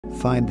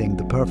Finding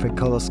the perfect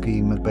color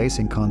scheme and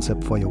basing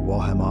concept for your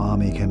Warhammer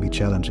army can be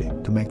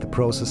challenging. To make the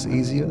process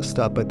easier,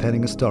 start by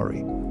telling a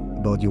story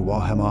about your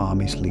Warhammer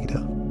army's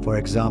leader. For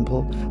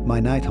example, my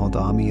Nighthound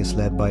army is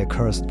led by a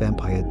cursed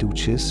vampire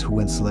Duchess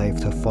who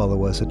enslaved her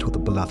followers into the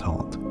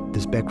Bloodhound.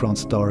 This background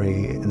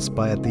story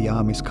inspired the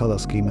army's color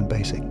scheme and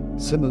basing.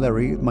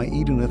 Similarly, my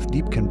Eduneth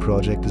Deepkin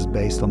project is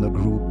based on a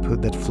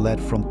group that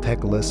fled from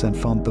tasklist and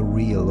found the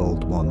real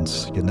old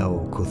ones, you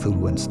know,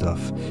 Cthulhu and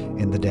stuff,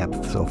 in the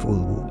depths of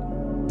Ulvu.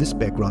 This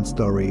background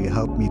story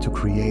helped me to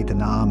create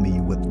an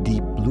army with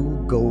deep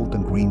blue, gold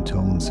and green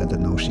tones and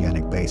an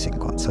oceanic basing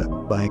concept.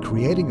 By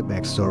creating a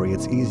backstory,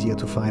 it's easier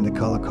to find a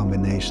color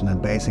combination and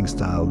basing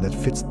style that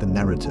fits the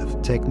narrative.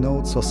 Take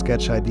notes or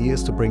sketch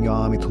ideas to bring your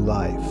army to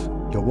life.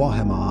 Your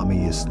Warhammer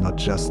army is not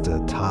just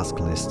a task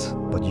list,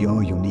 but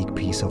your unique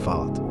piece of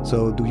art.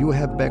 So do you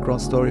have a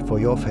background story for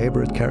your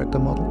favorite character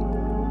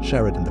model?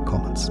 Share it in the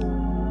comments.